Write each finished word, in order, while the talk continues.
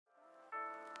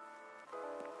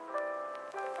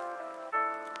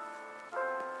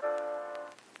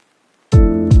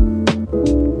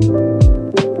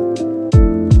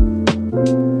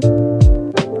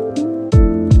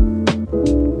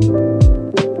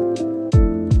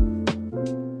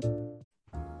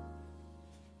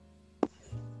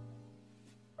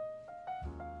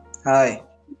Hi.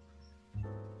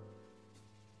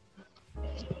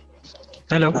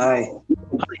 Hello. Hi.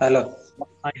 Hello.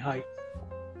 Hi.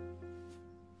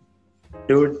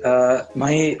 Dude, the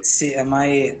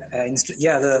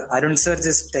Arun sir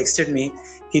just texted me.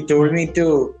 He told me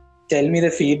to tell me the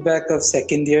feedback of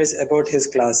second years about his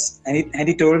class, and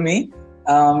he told me,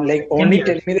 only tell me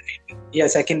the feedback. Yeah,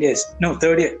 second years. No,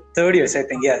 third years. I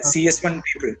think. Yeah, Okay. CS1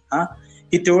 people.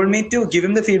 He told me to give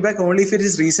him the feedback only if it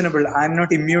is reasonable. I'm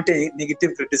not immune to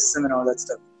negative criticism and all that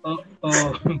stuff. Oh.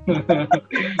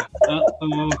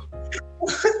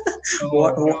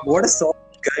 What a soft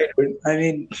guy, dude. I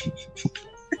mean,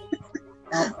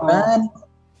 man.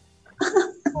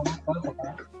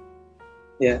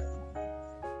 Yeah.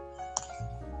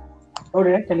 Oh,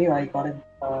 did I tell you I got a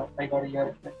ear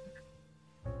infection?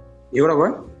 You got a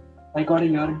what? I got a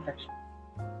ear infection.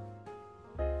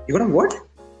 You got a what?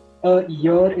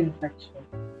 Ear infection.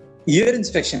 Ear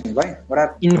infection. Why? What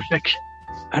happened? Infection.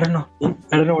 I don't know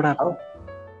what happened. How?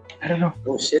 I don't know.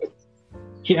 Oh shit.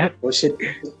 Yeah. Oh shit.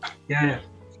 Yeah.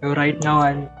 So right now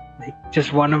I'm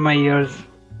just one of my ears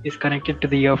is connected to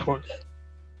the earphones.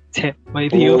 The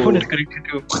earphone is connected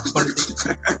to one of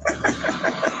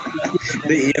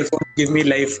the earphones give me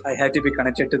life. I have to be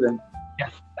connected to them.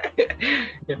 Yes.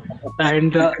 Yeah.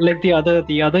 And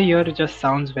the other ear just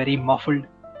sounds very muffled.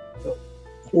 So,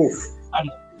 Oof. I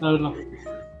don't know.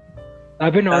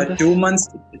 I've been on 2 months.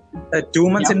 2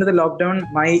 months into the lockdown,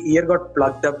 my ear got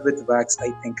plugged up with wax,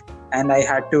 I think, and I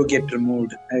had to get it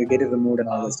removed and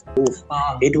all this. Oof.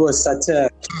 It was such an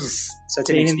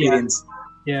experience.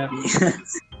 Yeah.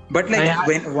 But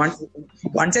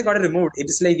once I got it removed, it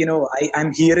is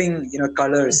I'm hearing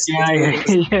colors. Yeah.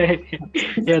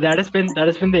 That has been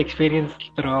the experience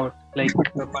throughout. A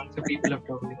bunch of people have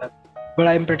told me that. But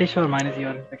I'm pretty sure mine is ear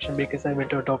infection because I went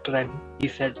to a doctor and he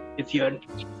said it's ear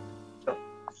infection.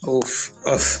 Oof.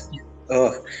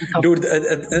 Dude,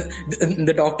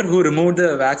 the doctor who removed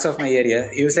the wax of my ear,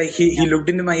 he was like, he looked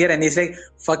into my ear and he's like,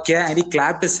 fuck yeah, and he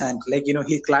clapped his hand.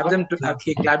 He clapped them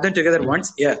together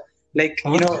once. Yeah. Let's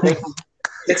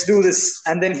do this.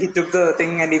 And then he took the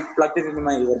thing and he plugged it into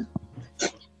my ear.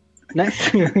 Nice.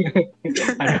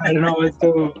 I don't know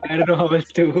how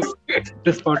else to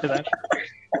respond to that.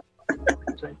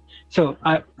 Right. So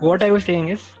what I was saying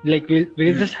is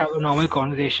we'll just have a normal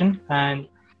conversation and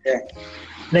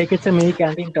it's a mini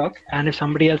canteen talk, and if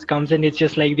somebody else comes in, it's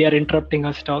just like they are interrupting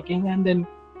us talking, and then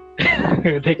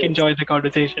they can join the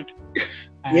conversation.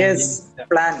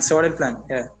 Solid plan.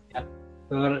 Yeah.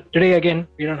 So today again,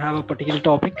 we don't have a particular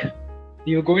topic.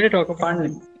 You're going to talk about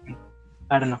fun.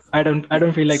 I don't know. I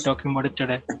don't feel like talking about it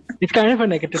today. It's kind of a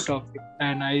negative topic,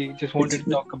 and I just wanted to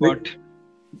talk about.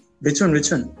 Which one?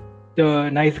 The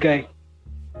nice guy.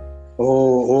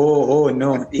 Oh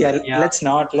no. Yeah. Let's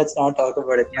not talk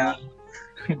about it. Yeah.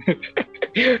 But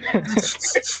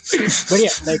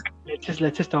yeah,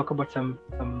 let's just talk about some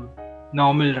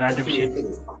normal random shit.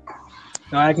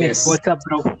 So Agnes, what's up,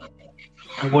 bro?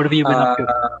 What have you been up to?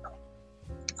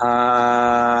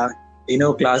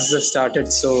 Classes have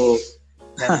started, so.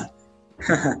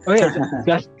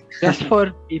 Just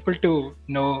for people to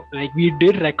know, we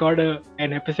did record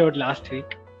an episode last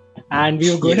week, and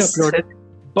we were going to upload it,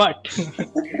 but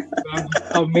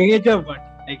a major but.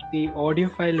 The audio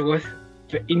file was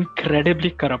incredibly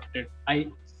corrupted. I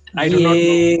do not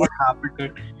know what happened to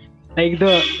it.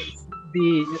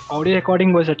 The audio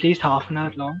recording was at least half an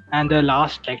hour long, and the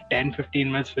last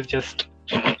 10-15 minutes was just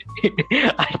I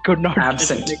could not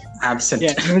absent. Yeah,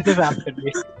 it was just absent.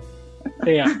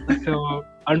 So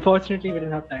unfortunately we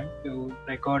didn't have time to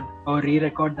record or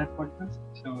re-record that podcast.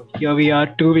 So here we are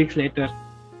 2 weeks later.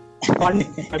 2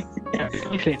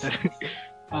 weeks later.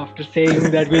 After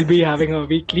saying that we'll be having a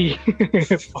weekly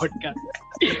podcast.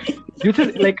 You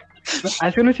just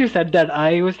as soon as you said that,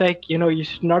 I was like, you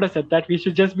should not have said that. We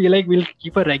should just be we'll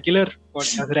keep a regular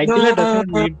podcast. Regular doesn't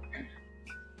mean.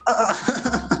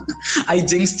 I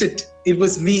jinxed it. It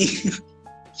was me.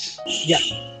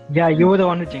 Yeah, you were the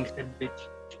one who jinxed it, bitch.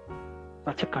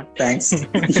 Such a cunt. Thanks.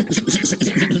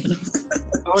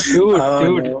 Dude.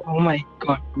 No. Oh my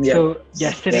god. Yeah. So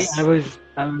yesterday I was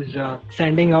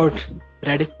sending out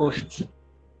Reddit posts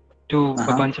to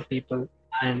a bunch of people,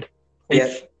 and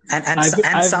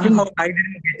somehow I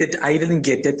didn't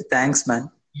get it. Thanks, man.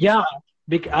 Yeah,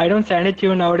 I don't send it to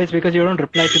you nowadays because you don't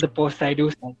reply to the posts I do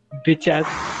send. Bitch ass.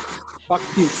 Fuck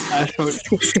you, asshole.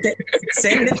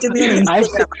 Send it to me on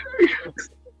Instagram.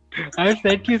 I've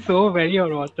sent you so many on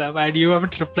WhatsApp and you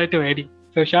haven't replied to any.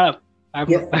 So shut up.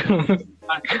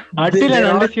 Until and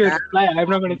unless you reply, I'm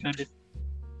not going to send it.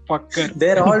 Fucker.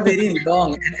 They're all very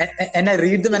long, and I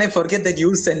read them and I forget that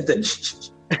you sent them.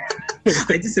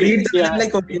 I just read them and I'm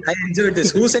like, okay, I enjoyed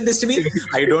this. Who sent this to me?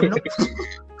 I don't know.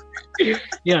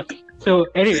 Yeah. So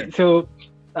anyway,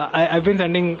 I've been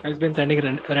sending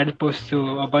Reddit posts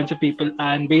to a bunch of people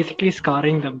and basically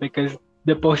scarring them because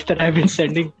the posts that I've been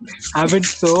sending have been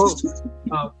so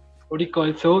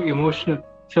so emotional.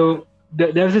 So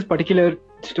there was this particular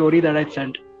story that I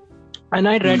sent, and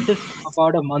I read this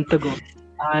about a month ago.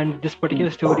 And this particular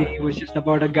story was just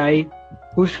about a guy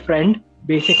whose friend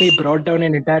basically brought down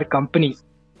an entire company.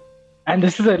 And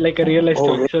this is a real life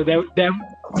story. So there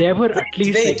were at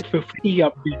least like 50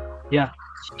 updates. Yeah.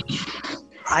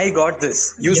 I got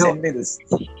this. You sent me this.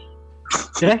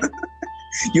 Did I?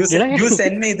 You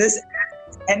sent me this,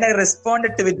 and I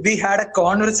responded to it. We had a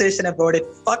conversation about it.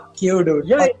 Fuck you, dude.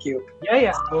 Yeah, Fuck you.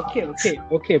 Yeah.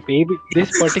 Okay, baby.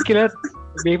 This particular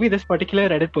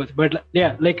Reddit post, but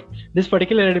this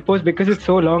particular Reddit post, because it's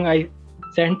so long, I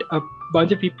sent a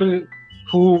bunch of people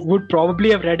who would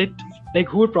probably have read it,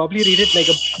 who would probably read it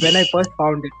when I first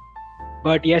found it.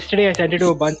 But yesterday I sent it to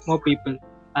a bunch more people,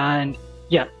 and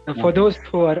for those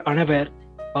who are unaware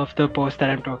of the post that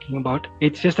I'm talking about,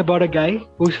 it's just about a guy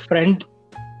whose friend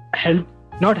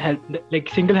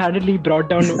single-handedly brought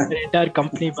down an entire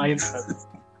company by himself.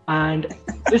 And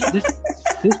this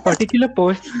particular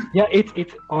post,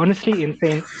 it's honestly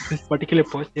insane. This particular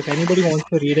post, if anybody wants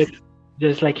to read it,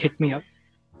 just hit me up.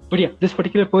 But this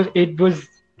particular post, it was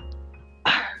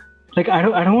I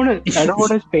don't want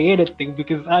to say anything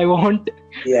because I want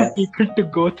people to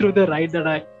go through the ride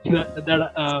that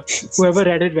whoever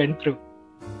read it went through.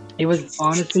 It was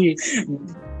honestly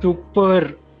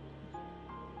super.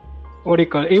 What do you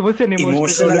call it? It was an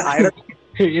emotional.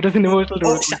 It was an emotional.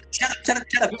 Oh, shut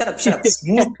up.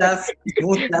 Smooth stuff,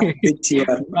 bitch. You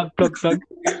are. Plug.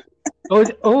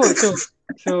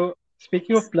 So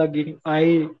speaking of plugging,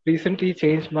 I recently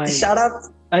changed my. Shut up.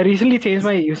 I recently changed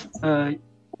my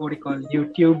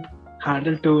YouTube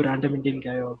handle to Random Indian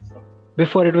Guy also.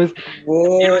 Before it was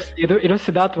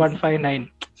Siddharth 159.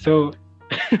 So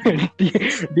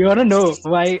do you want to know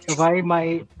why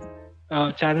my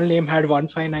channel name had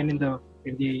 159 in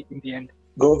the end?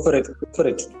 Go for it.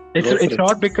 It's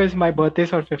not because my birthday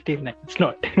is on 15th. It's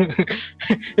not.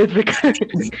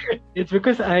 it's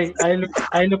because I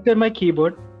looked at my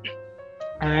keyboard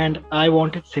and I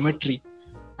wanted symmetry.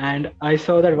 And I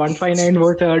saw that 159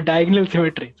 was a diagonal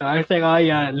symmetry. So I was like,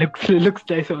 looks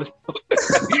nice also.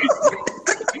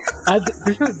 And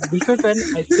this was when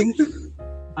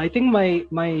I think my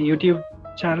YouTube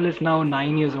channel is now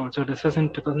 9 years old. So this was in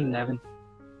 2011.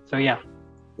 So yeah,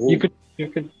 you could.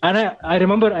 And I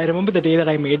remember the day that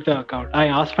I made the account. I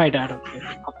asked my dad,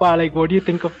 Papa, what do you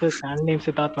think of the channel name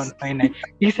Siddharth 159?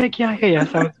 He's like, yeah,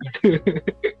 sounds good.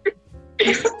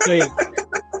 So yeah.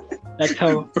 That's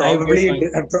how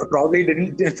probably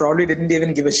didn't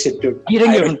even give a shit to. He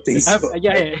didn't I don't think so.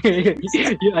 Yeah.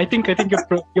 I think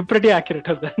you're pretty accurate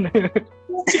on that.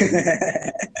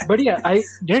 But I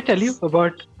did I tell you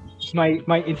about my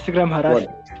Instagram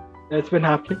harassment that's been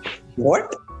happening.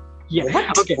 What? Yeah.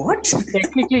 What? Okay. What?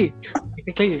 Technically,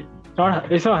 it's not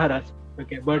harassment.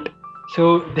 Okay, but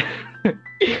so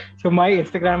my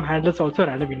Instagram handle is also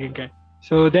Random Indian Guy.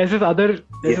 So there's this other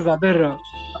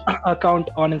account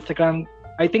on Instagram.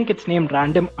 I think it's named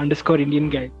Random_Indian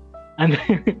Guy, and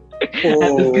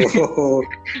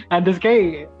and this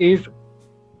guy is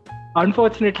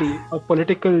unfortunately a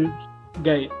political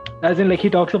guy, as in he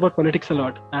talks about politics a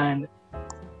lot, and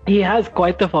he has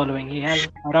quite the following. He has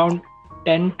around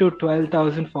 10 to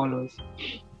 12,000 followers,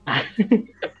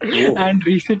 and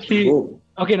recently,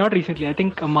 not recently. I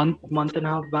think a month and a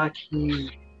half back,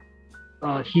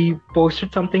 he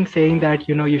posted something saying that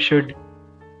you should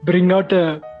bring out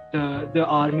the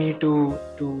army to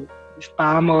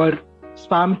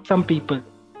spam some people,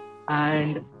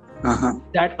 and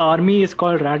that army is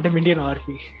called Random Indian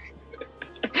Army.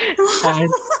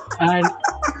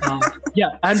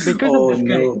 and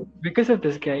because of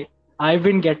this guy, I've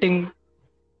been getting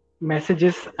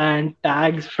messages and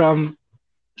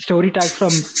story tags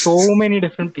from so many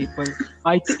different people.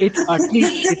 It's at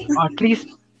least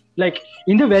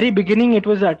in the very beginning it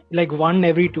was at 1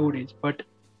 every 2 days, but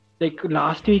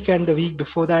last week and the week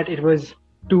before that it was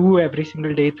 2 every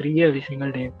single day, 3 every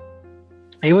single day.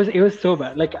 It was so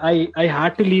bad. I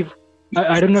had to leave.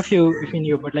 I don't know if you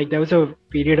knew, but there was a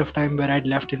period of time where I'd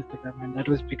left Instagram, and that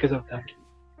was because of that.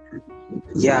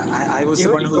 Yeah, I was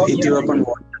the one who hit you up on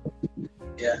WhatsApp.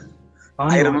 Yeah,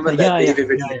 I remember that day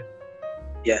vividly.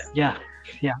 Yeah.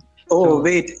 Oh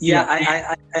wait,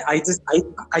 I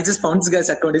just found this guy's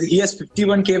account. He has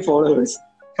 51,000 followers.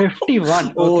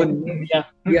 51. Okay.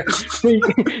 Yeah.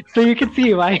 So you can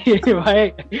see why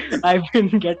I've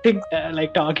been getting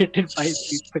targeted by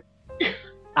people.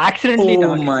 Accidentally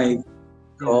Oh tagged. my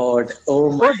god!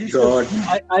 Oh my god!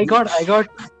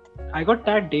 I got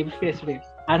tagged day before yesterday,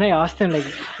 and I asked him like,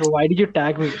 "Bro, why did you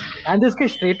tag me?" And this guy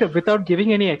straight up, without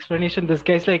giving any explanation, this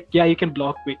guy's like, "Yeah, you can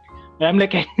block me." And I'm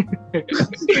like, "No,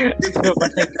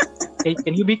 but like, hey,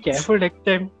 can you be careful next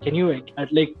time? Can you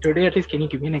like today at least? Can you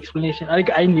give me an explanation?" Like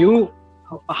I knew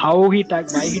how he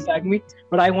tagged, why he tagged me,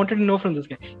 but I wanted to know from this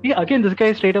guy. Again, this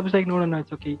guy straight up is like, "No,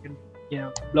 it's okay. You can,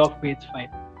 block me. It's fine."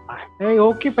 Hey,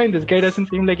 okay, fine. This guy doesn't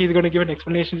seem like he's going to give an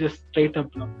explanation, just straight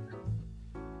up block.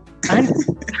 And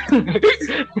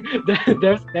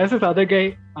there's this other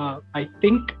guy, I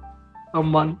think a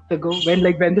month ago, when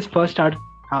this first started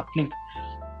happening,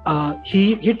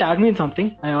 he tagged me in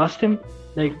something. I asked him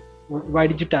like, why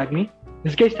did you tag me?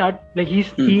 This guy started like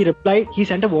he replied, he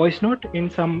sent a voice note in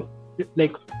some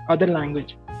like other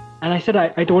language, and I said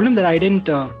I told him that I didn't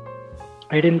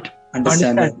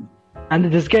understand. And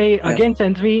this guy again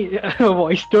sends me a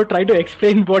voice note trying to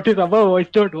explain what his other voice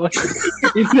note was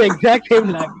in the exact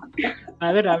same language.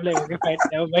 And then I'm like, okay, fine,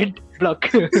 never mind, block.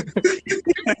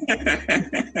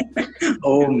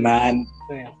 Oh man.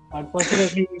 So,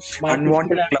 unfortunately, my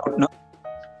unwanted cloud, no?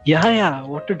 Yeah,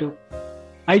 what to do?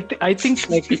 I think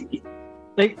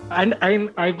and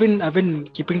I've been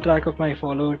keeping track of my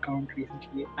follower count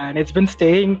recently, and it's been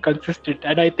staying consistent,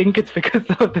 and I think it's because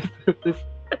of this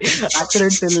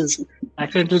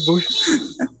accidental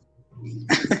boost.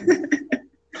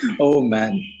 Oh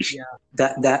man. Yeah.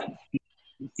 That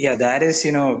is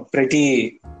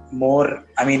pretty more.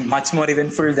 I mean, much more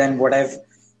eventful than what I've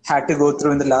had to go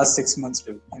through in the last 6 months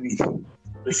too. I mean,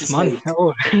 6 months. Like,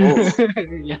 oh.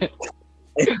 Yeah.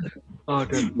 Oh,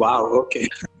 dude. Wow. Okay.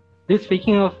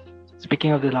 Speaking of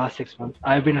the last 6 months,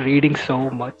 I've been reading so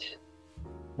much.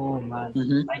 Oh man,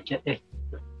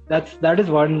 that is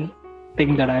one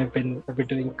thing that I've been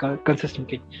doing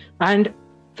consistently, and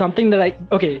something that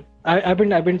I've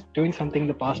been doing something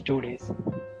the past 2 days.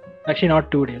 Actually, not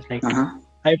 2 days. Like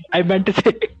I meant to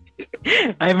say,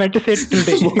 today. I meant to say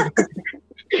today.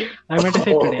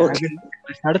 Okay.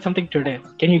 I started something today.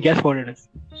 Can you guess what it is?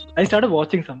 I started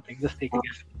watching something. Just take a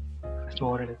guess as to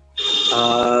what it is.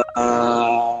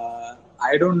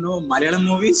 I don't know. Malayalam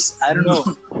movies? I don't know.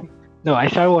 No, I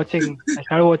started watching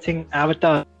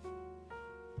Avatar.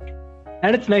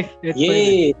 And it's nice. It's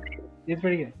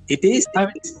pretty good. It is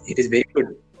very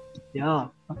good. Yeah.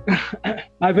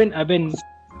 I've been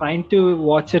trying to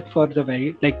watch it for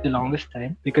the longest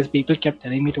time because people kept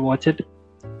telling me to watch it.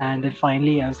 And then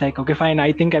finally I was like, okay, fine.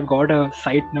 I think I've got a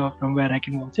site now from where I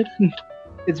can watch it.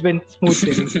 It's been smooth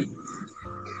sailing.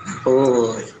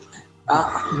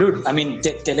 Dude, I mean,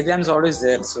 Telegram's always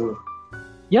there, so...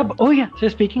 Yeah, so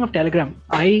speaking of Telegram,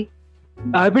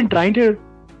 I've been trying to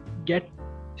get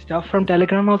stuff from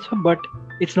Telegram also, but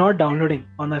it's not downloading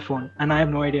on my phone, and I have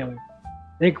no idea why.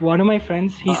 Like, one of my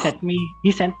friends, he sent me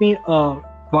a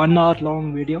 1 hour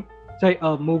long video,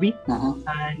 a movie,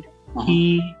 and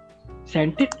he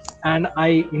sent it, and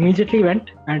I immediately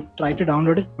went and tried to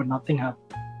download it, but nothing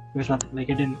happened. It was nothing, like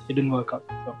it didn't work out.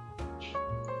 So.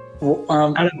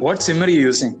 What SIM are you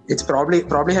using? It's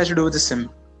probably has to do with the SIM.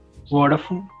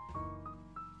 Vodafone.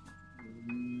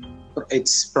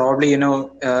 It's probably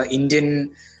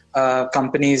Indian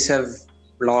companies have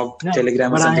blocked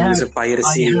Telegram or something because of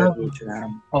piracy.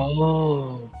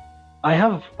 I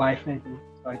have Wi-Fi too,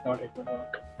 so I thought it would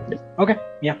work. Okay,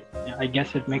 yeah, I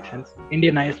guess it makes sense.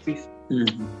 Indian ISPs.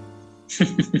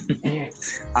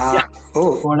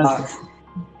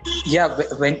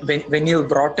 When you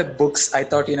brought up books, I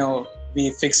thought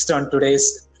we fixed on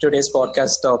today's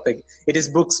podcast topic. It is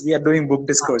books. We are doing book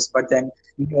discourse, but then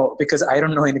because I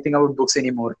don't know anything about books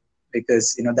anymore,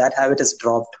 because that habit has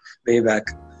dropped way back.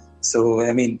 So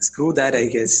I mean, screw that. I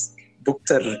guess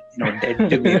books are dead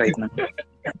to me right now.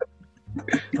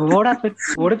 What happens?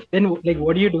 What if then? Like,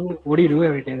 what do you do? What do you do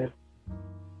every day then?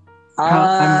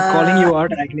 I'm calling you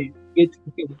out, Agni.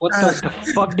 What the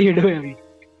fuck do you do every day?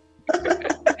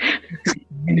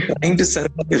 Trying to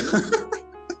survive.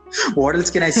 What else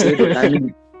can I say? I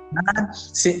mean,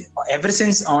 ever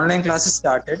since online classes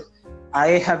started,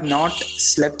 I have not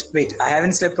slept. I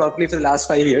haven't slept properly for the last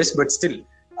 5 years, but still,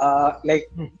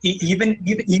 even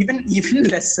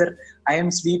lesser. I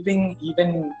am sleeping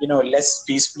even less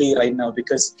peacefully right now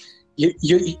because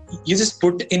you just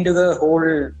put into the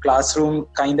whole classroom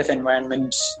kind of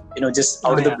environment, just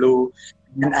out of the blue.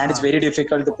 And it's very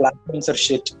difficult. The platforms are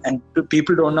shit, and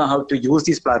people don't know how to use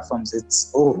these platforms. It's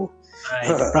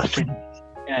frustrating.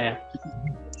 Yeah.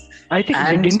 I think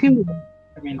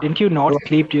didn't you not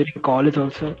sleep during college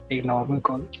also, like normal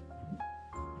college?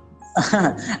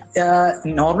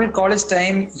 Normal college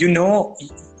time,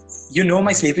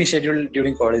 my sleeping schedule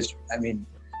during college. I mean,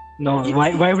 No,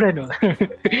 why would I know?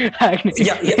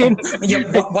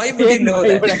 Why would you know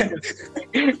that?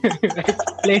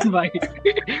 Explain why.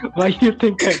 Why you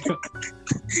think I know?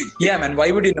 Yeah, man. Why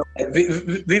would you know that?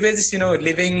 We were just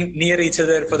living near each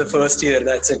other for the first year.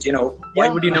 That's it. Why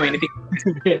would you know anything?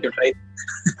 Right?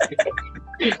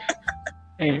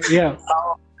 Yeah.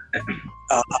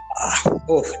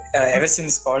 Ever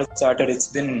since college started, it's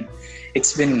been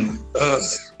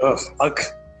ugh.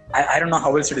 I don't know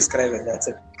how else to describe it. That's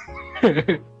it.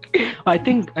 I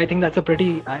think that's a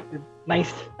pretty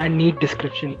nice and neat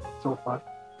description so far.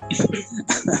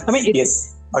 I mean,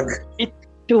 yes.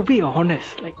 To be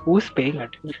honest, like, who's paying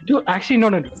attention? Actually, no,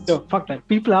 fuck that.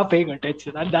 People are paying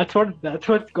attention, and that's what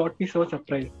got me so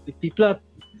surprised. Like, people are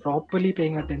properly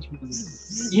paying attention to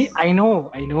this. I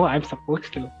know, I'm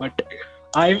supposed to, but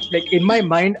I'm like, in my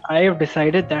mind, I have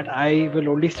decided that I will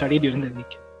only study during the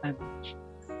weekend. And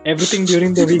everything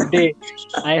during the weekday,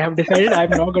 I have decided I'm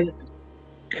not going to do.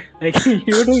 Like,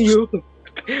 you do you,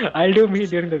 I'll do me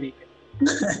during the weekend.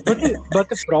 But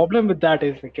the problem with that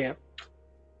is, okay,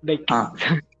 like,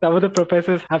 some of the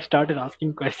professors have started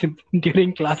asking questions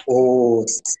during class. Oh,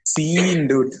 scene,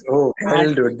 dude. Oh,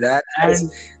 hell, dude. That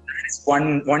is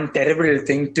one terrible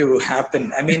thing to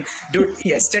happen. I mean, dude,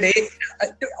 yesterday,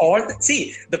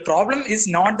 the problem is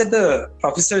not that the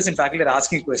professors and faculty are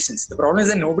asking questions. The problem is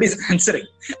that nobody's answering.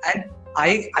 And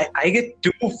I get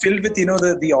too filled with, the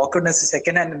awkwardness, the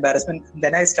second-hand embarrassment.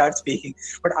 Then I start speaking.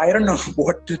 But I don't know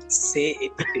what to say,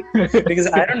 anything. Because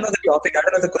I don't know the topic. I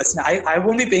don't know the question. I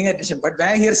won't be paying attention. But when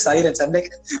I hear silence, I'm like,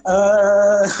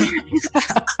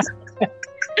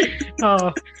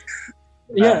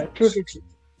 yeah, true.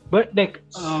 But like,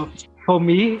 for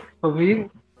me,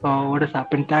 what has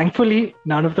happened? Thankfully,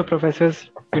 none of the professors,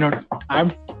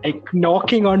 I'm like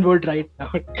knocking on wood right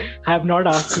now, have not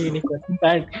asked me any questions,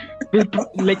 and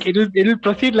it'll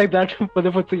proceed like that for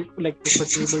the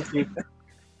foreseeable future.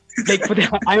 Like,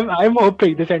 I'm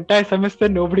hoping this entire semester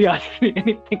nobody asks me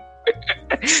anything.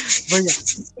 But yeah,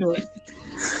 so,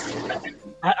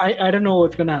 I don't know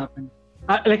what's gonna happen.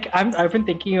 I've been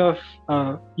thinking of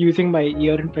using my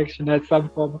ear infection as some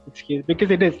form of excuse, because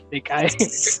it is like I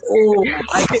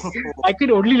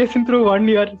could only listen through one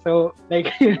ear, so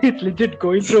like it's legit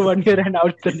going through one ear and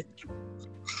out the next.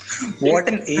 What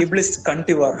an ableist cunt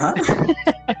you are, huh?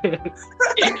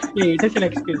 Yeah, it is an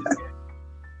excuse.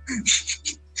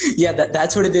 Yeah,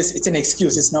 that's what it is. It's an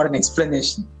excuse. It's not an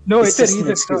explanation. No, it's a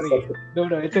reason. Sorry. No,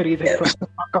 it's a reason. Yeah.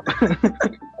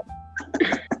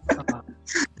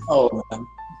 Oh man.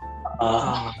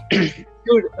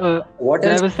 Dude, what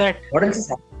else is happening?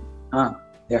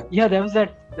 Yeah, there was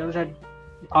that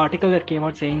article that came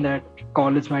out saying that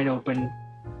college might open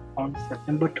on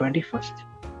September 21st.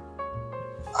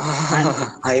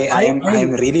 I'm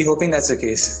really hoping that's the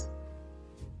case.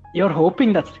 You're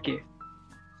hoping that's the case?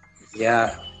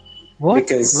 Yeah. What?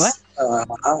 Because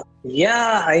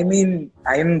I mean,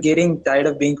 I'm getting tired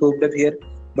of being cooped up here.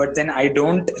 But then I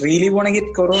don't really want to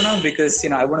get corona because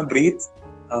I want to breathe.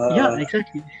 Yeah,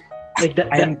 exactly. Like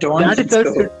that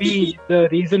itself could be the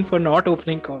reason for not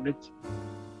opening college.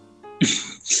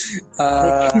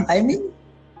 I mean,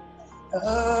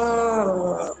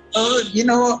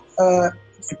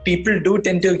 people do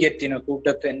tend to get cooped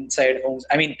up inside homes.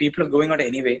 I mean, people are going out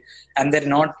anyway, and they're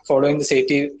not following the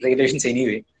safety regulations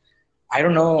anyway. I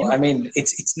don't know. I mean,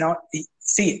 it's not.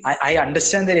 See, I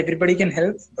understand that everybody can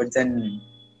help, but then.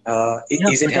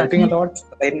 Is it helping a lot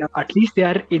right now? At least they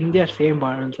are in their same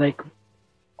bubbles. Like,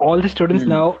 all the students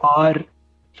now are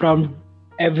from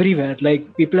everywhere.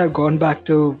 Like, people have gone back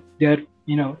to their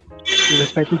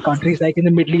respective countries, like in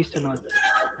the Middle East and all,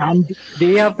 and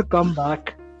they have to come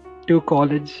back to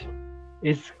college.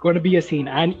 It's going to be a scene.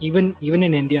 And even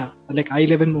in India, like, I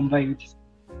live in Mumbai, which is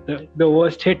the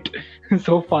worst hit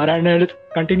so far, and it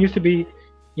continues to be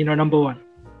number one.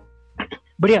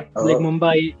 But yeah, like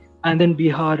Mumbai and then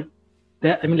Bihar,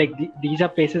 I mean, like, these are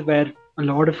places where a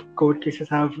lot of COVID cases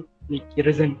have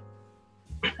risen,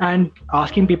 and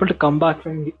asking people to come back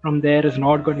from there is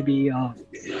not going to be a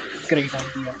great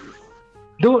idea.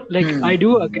 Though, like, I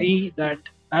do agree that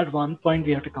at one point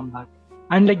we have to come back.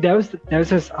 And like, there was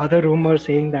this other rumor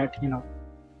saying that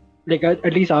like,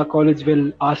 at least our college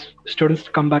will ask students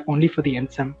to come back only for the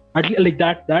end sem. Like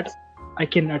that I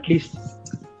can at least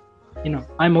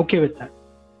I'm okay with that.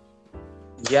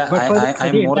 Yeah,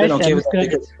 I'm more than okay with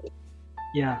that.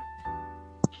 Yeah,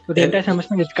 for the entire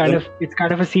semester, it's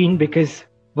kind of a scene, because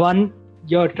one,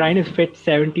 you're trying to fit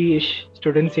 70-ish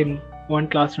students in one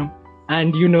classroom,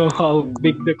 and you know how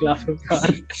big the classrooms are.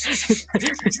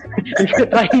 If you're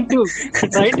trying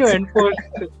to enforce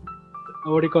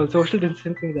what do you call social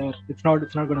distancing there, it's not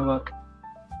going to work.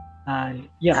 And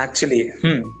yeah, Actually,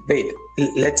 wait.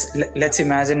 Let's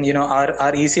imagine,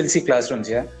 our ECLC classrooms.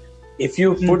 Yeah, if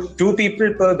you put 2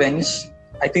 people per bench,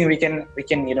 I think we can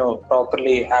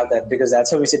properly have that, because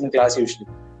that's how we sit in class usually.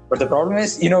 But the problem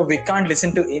is, we can't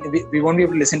listen to we won't be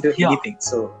able to listen to anything.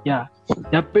 So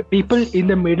the people in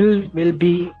the middle will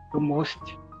be the most,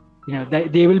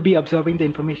 they will be absorbing the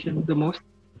information the most.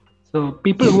 So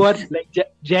people who are like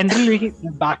generally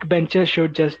backbenchers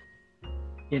should just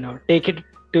take it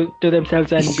to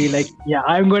themselves and be like, yeah,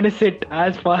 I'm going to sit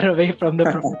as far away from the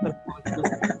professor as possible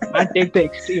and take the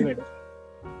extreme end.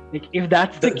 Like if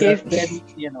that's the case, then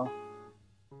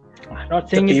I'm not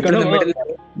saying it's going to work.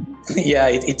 Yeah,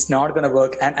 it's not going to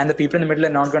work, and the people in the middle are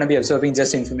not going to be absorbing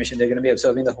just information. They're going to be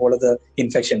absorbing the whole of the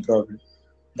infection probably.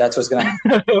 That's what's going to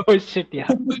happen. Oh shit, yeah.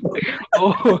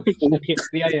 Oh shit,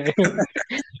 yeah.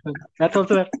 That's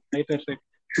also right.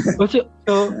 Also,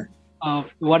 so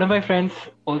one of my friends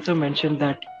also mentioned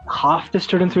that half the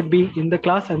students would be in the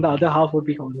class and the other half would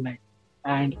be online,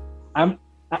 and I'm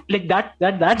like that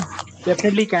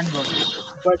definitely can work,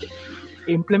 but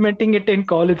implementing it in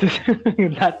college is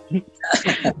that's it.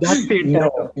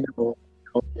 No.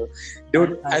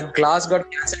 Dude, a class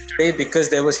got cancelled today because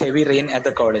there was heavy rain at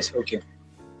the college. Okay,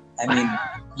 I mean,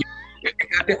 you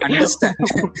have to understand.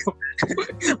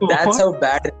 That's how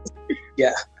bad it is.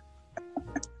 Yeah.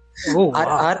 Oh,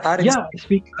 wow. Our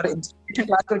institution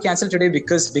class got cancelled today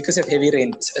because of heavy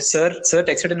rain. Sir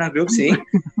texted in our group saying,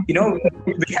 we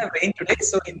have rain today,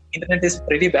 so internet is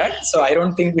pretty bad. So I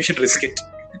don't think we should risk it.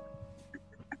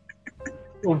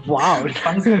 Wow,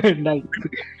 nice.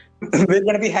 We're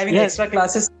going to be having extra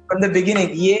classes from the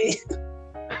beginning. Yay!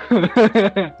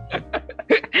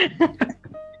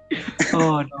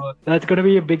 Oh no, that's going to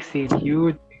be a big scene.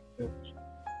 Huge.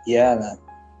 Yeah, man.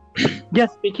 Yeah,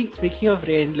 speaking of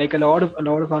rain, like a lot of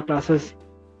our classes,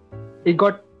 it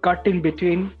got cut in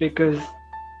between because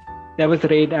there was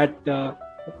rain at the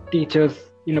teachers,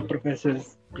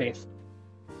 professors' place,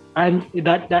 and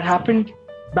that happened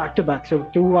back to back. So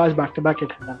 2 hours back to back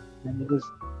it happened, and it was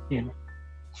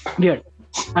weird.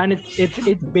 And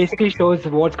it basically shows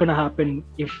what's gonna happen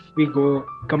if we go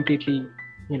completely,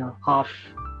 half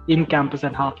in campus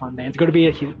and half online. It's gonna be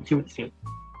a huge scene.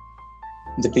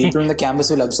 The people in the campus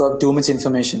will absorb too much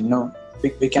information. No,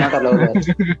 we cannot allow that.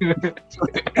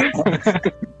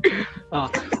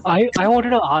 I wanted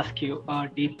to ask you a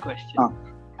deep question.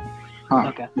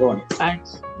 Okay. Go on. And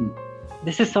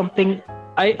this is something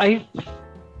I'm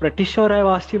pretty sure I've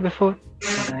asked you before,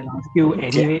 but I'll ask you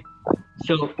anyway.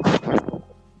 So,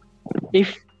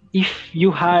 if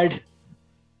you had,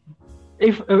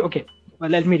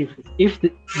 let me rephrase. If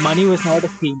the money was not a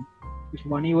theme, if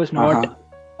money was not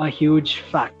a huge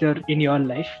factor in your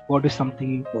life, what is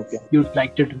something you'd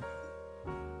like to do?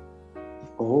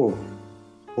 Oh.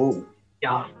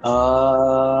 Yeah.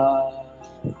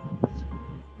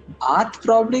 Art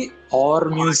probably,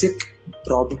 or music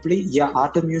probably. Yeah,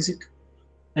 art or music.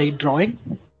 Like drawing?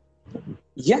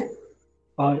 Yeah.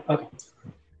 Okay.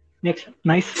 Next,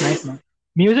 nice man.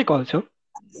 Music also.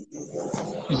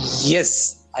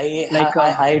 Yes.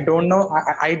 I don't know.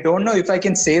 I don't know if I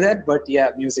can say that, but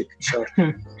yeah, music, sure.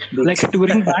 Like a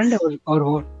touring band or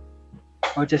what?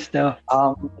 Or just I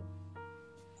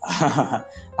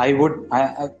would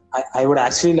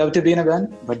actually love to be in a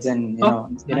band, but then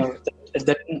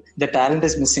the talent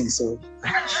is missing. So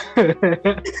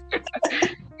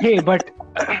hey, but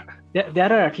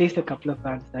there are at least a couple of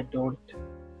bands that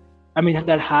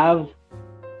that have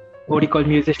what do you call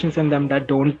musicians in them that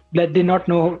did not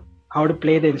know how to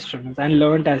play the instruments and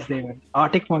learned as they went.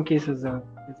 Arctic Monkeys is a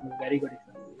very good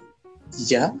example.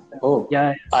 Yeah. Oh.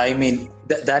 Yeah. I mean,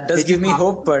 that does give me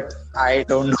hope, but I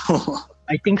don't know.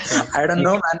 I think so. I don't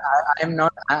know, man.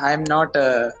 I'm not.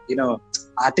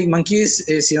 Arctic Monkeys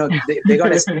is they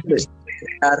got established.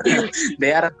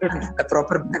 They are a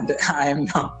proper band. I am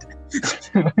not.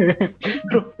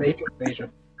 Very true.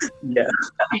 Yeah.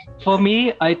 For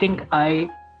me, I think I've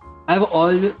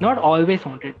not always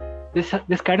wanted. This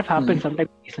kind of happened sometime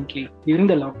recently during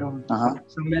the lockdown,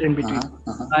 somewhere in between.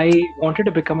 I wanted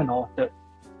to become an author,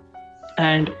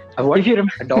 and if you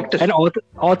remember, a doctor, an author.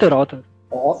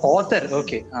 Author,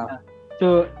 okay.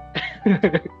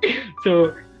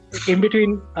 So, in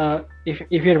between, if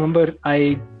you remember,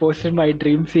 I posted my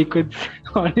dream sequence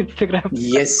on Instagram.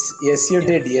 Yes, you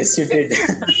did.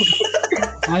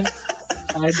 and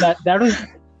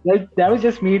that was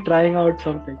just me trying out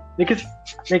something, because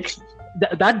like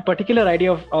that particular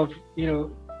idea of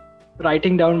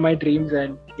writing down my dreams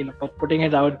and putting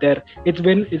it out there, it's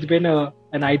been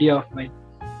an idea of mine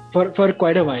for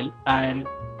quite a while, and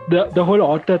the whole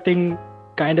author thing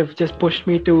kind of just pushed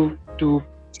me to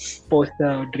post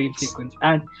the dream sequence,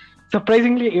 and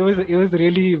surprisingly, it was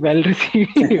really well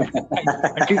received.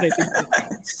 At least I think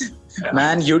so.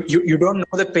 Man, you don't know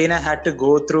the pain I had to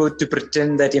go through to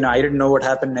pretend that I didn't know what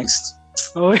happened next.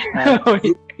 Oh,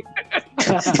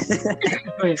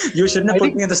 You shouldn't have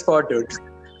put me in the spot, dude.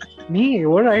 Me?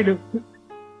 What did I do?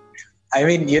 I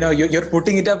mean, you're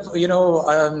putting it up,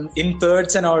 in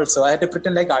thirds and all. So I had to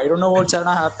pretend like I don't know what's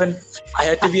gonna happen. I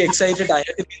had to be excited. I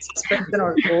had to be in suspense and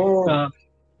all.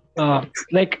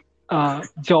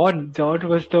 John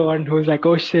was the one who was like,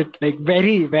 "Oh shit!" Like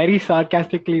very, very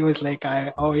sarcastically was like,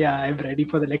 I'm ready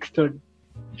for the next turn."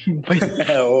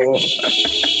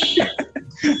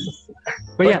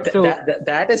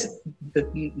 That is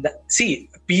see,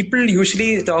 people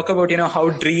usually talk about how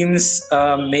dreams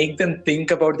make them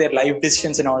think about their life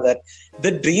decisions and all that.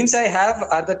 The dreams I have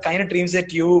are the kind of dreams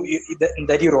that you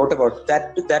wrote about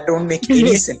that don't make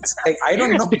any sense. Like, I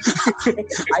don't know.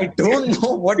 I don't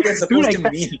know what they're supposed to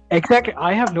mean. Exactly,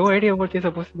 I have no idea what they're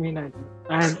supposed to mean.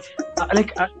 And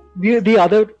the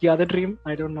other dream,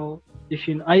 I don't know if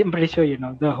you know. I'm pretty sure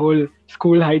the whole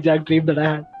school hijack dream that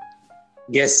I had.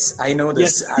 Yes, I know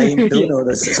this. Yes. I do know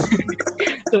this.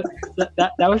 So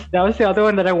that was the other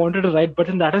one that I wanted to write, but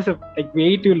then that was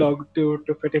way too long to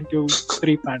fit into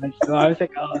 3 panels. So I was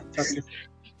like, fuck it.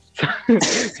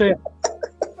 So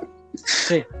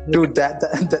yeah. Dude,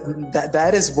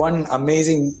 that is one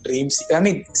amazing dream. I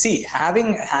mean, see,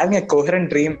 having a coherent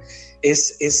dream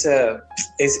is an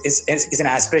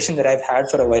aspiration that I've had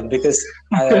for a while, because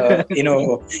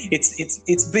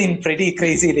it's been pretty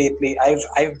crazy lately.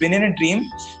 I've been in a dream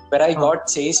where I got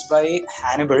chased by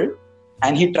Hannibal,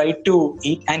 and he tried to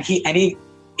eat, and he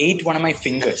ate one of my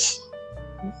fingers.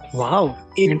 Wow,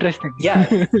 interesting. Yeah,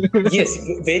 yes,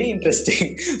 very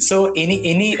interesting. So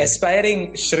any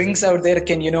aspiring shrinks out there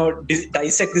can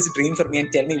dissect this dream for me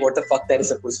and tell me what the fuck that is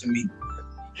supposed to mean.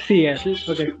 See, yes,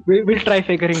 okay. We'll try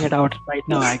figuring it out right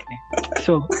now, actually.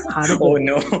 So, Hannibal. Oh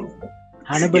no.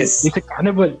 Hannibal is a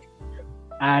cannibal.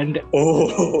 And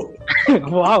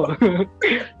wow.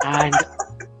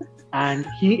 and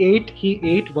he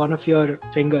ate one of your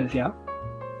fingers, yeah?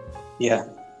 Yeah.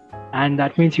 And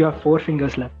that means you have 4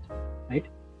 fingers left, right?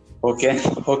 Okay.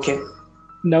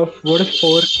 Now, what is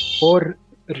 4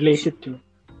 related to?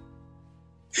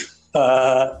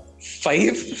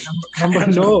 5?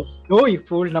 No, you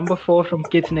fool. Number 4 from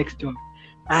Kids Next Door.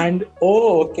 And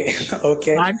okay.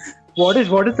 And what is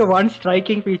the one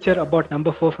striking feature about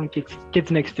number 4 from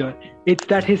Kids Next Door? It's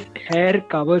that his hair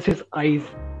covers his eyes,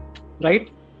 right?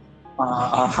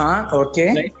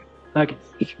 Okay. Right?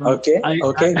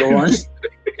 Okay. Go on.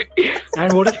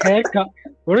 And what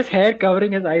does hair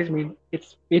covering his eyes mean?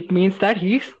 It means that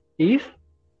he's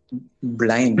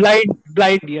blind.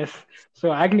 Yes.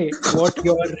 So Agni,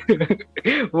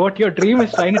 what your dream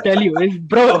is trying to tell you is,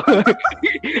 bro,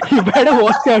 you better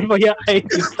watch out for your eyes.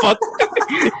 You fuck.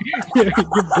 You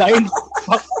blind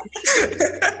fuck.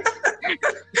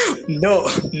 No.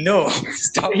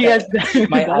 Stop. Yes.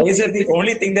 My eyes are the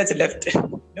only thing that's left.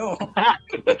 No.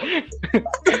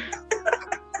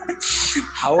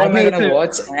 How am I going to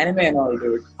watch anime and all,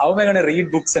 dude? How am I going to read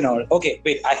books and all? Okay,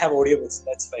 wait, I have audiobooks.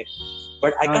 That's fine.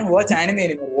 But I can't watch anime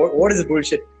anymore. What is the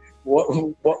bullshit?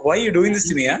 Why are you doing this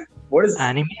to me, huh? What is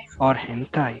anime or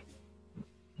hentai?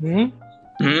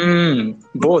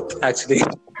 Both, actually.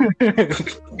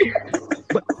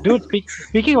 But, dude,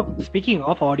 speaking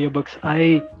of audiobooks,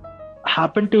 I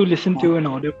happened to listen to an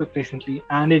audiobook recently,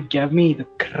 and it gave me the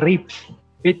creeps.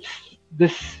 It's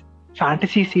this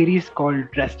fantasy series called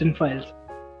Dresden Files,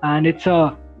 and it's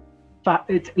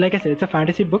like I said, it's a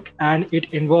fantasy book, and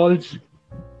it involves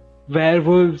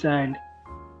werewolves and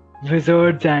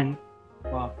wizards and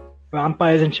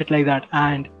vampires and shit like that,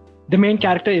 and the main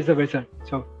character is a wizard.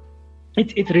 So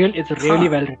it's really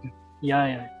well written.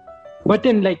 Yeah. But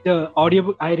then, like, the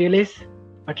audiobook, I realized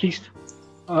at least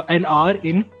an hour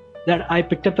in that I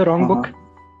picked up the wrong book,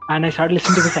 and I started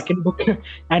listening to the second book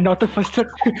and not the first one.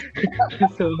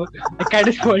 So I kind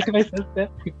of spoiled myself there.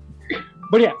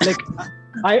 But yeah, like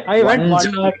I went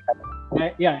 1 hour.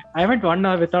 I went 1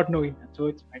 hour without knowing that, so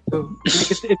it's fine. So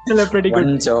like, it's still a pretty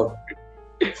good.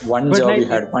 One job you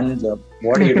had. One job.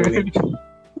 What are you doing?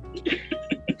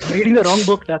 Reading the wrong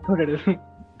book. That's what it is.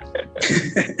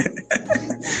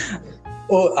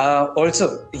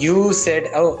 Also, you said,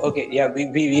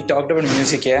 we talked about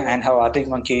music here, and how Arctic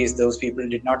Monkeys, those people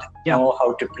did not know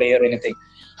how to play or anything.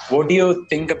 What do you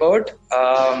think about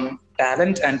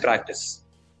talent and practice?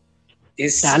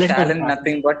 Is talent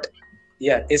nothing but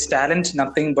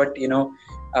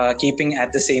keeping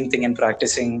at the same thing and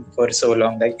practicing for so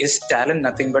long? Like, is talent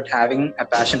nothing but having a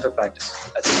passion for practice?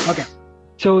 Okay,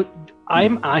 so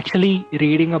I'm actually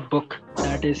reading a book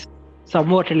that is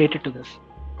somewhat related to this,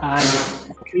 and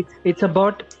it's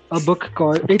about a book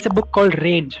called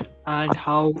Range, and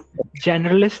how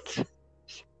generalists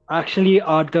actually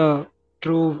are the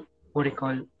true, what do you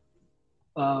call,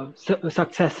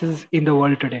 successes in the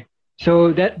world today.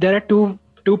 So there are two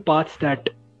paths that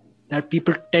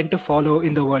people tend to follow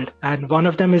in the world, and one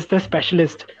of them is the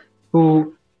specialist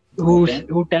who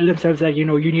who tell themselves that you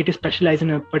need to specialize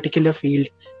in a particular field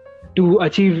to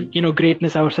achieve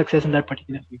greatness or success in that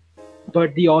particular field.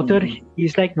 But the author,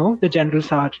 he's like, no, the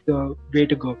generals are the way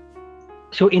to go.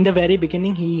 So in the very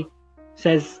beginning, he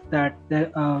says that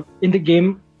in the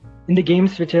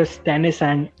games which is tennis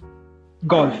and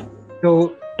golf,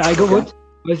 so Tiger Woods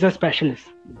was a specialist,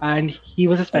 and he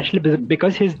was a specialist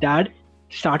because his dad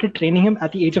started training him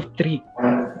at the age of 3,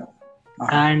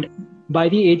 and by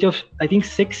the age of, I think,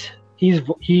 6,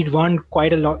 he'd won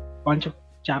quite a bunch of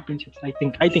championships. I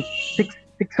think 6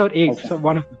 or 8, okay. So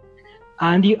one of them.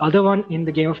 And the other one in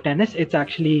the game of tennis, it's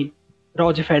actually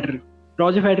Roger Federer.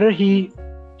 Roger Federer, he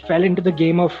fell into the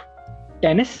game of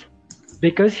tennis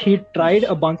because he tried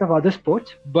a bunch of other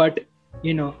sports, but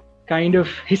kind of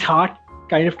his heart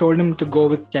kind of told him to go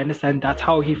with tennis, and that's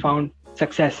how he found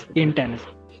success in tennis.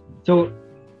 So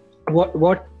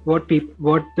what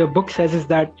the book says is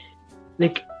that,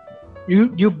 like,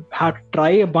 you have to try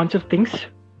a bunch of things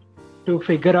to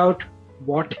figure out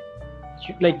what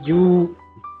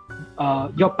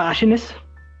your passion is,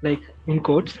 like, in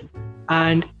quotes,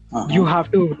 and you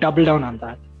have to double down on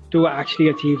that to actually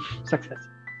achieve success.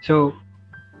 So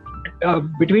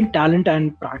between talent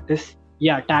and practice,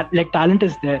 talent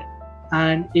is there,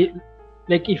 and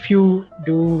if you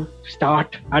do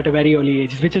start at a very early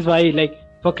age, which is why, like,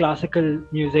 for classical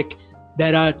music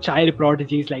there are child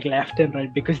prodigies like left and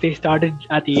right, because they started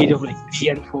at the age of like 3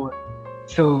 and 4.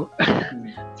 So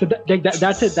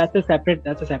that's a separate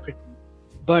thing.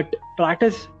 But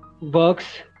practice works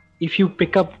if you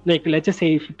pick up, like, let's just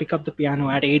say if you pick up the piano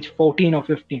at age 14 or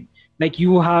 15, like,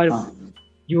 you have a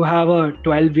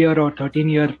 12-year or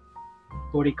 13-year,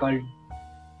 what do you call,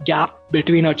 gap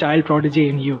between a child prodigy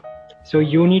and you. So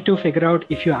you need to figure out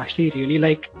if you actually really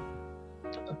like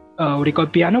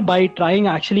piano by trying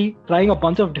a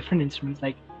bunch of different instruments,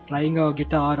 like trying a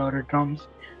guitar or a drums,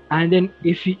 and then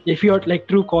if your like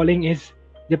true calling is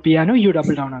the piano, you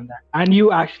double down on that, and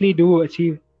you actually do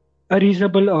achieve a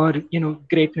reasonable or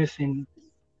greatness in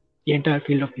the entire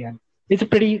field of piano. It's a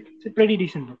pretty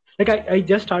decent book. Like, I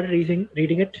just started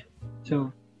reading it,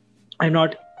 so I'm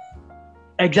not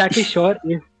exactly sure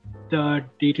if the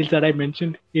details that I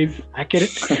mentioned is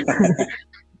accurate.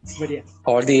 But yeah,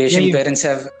 all the Asian parents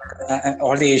have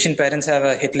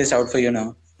a hit list out for you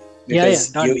now.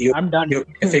 Because I'm done. You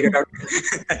figured out.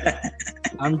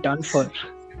 I'm done for.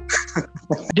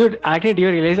 Dude, actually, do you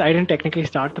realize I didn't technically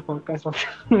start the podcast?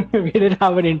 We didn't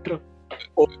have an intro.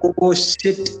 Oh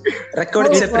shit! Record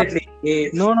it separately.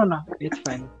 No. It's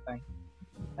fine.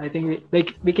 I think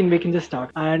we can just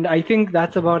start. And I think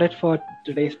that's about it for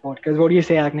today's podcast. What do you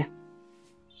say, Agne?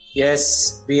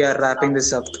 Yes, we are wrapping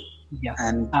this up. Yeah.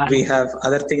 And we have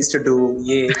other things to do.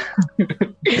 Yay.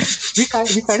 we kind of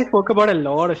spoke about a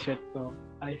lot of shit. So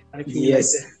I feel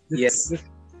yes. This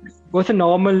was a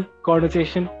normal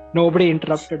conversation. Nobody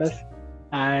interrupted us.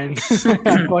 And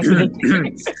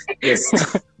unfortunately. Yes.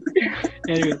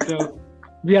 Anyway, so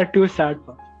we are too sad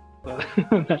for. So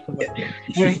that's about it.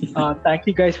 Anyway, thank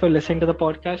you guys for listening to the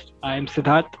podcast. I am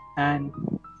Siddharth, and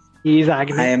he is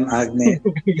Agne. I am Agne.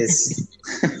 Yes.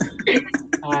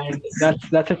 And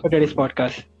that's it for today's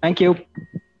podcast. Thank you.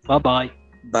 Bye-bye.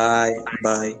 Bye.